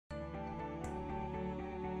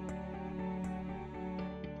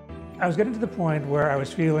I was getting to the point where I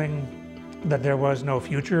was feeling that there was no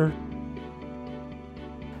future.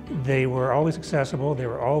 They were always accessible. They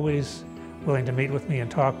were always willing to meet with me and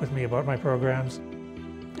talk with me about my programs.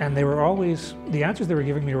 And they were always, the answers they were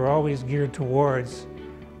giving me were always geared towards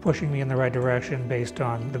pushing me in the right direction based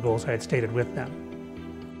on the goals I had stated with them.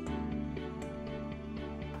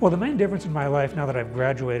 Well, the main difference in my life now that I've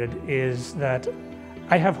graduated is that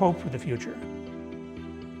I have hope for the future.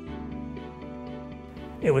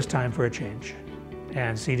 It was time for a change,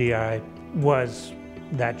 and CDI was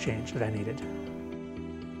that change that I needed.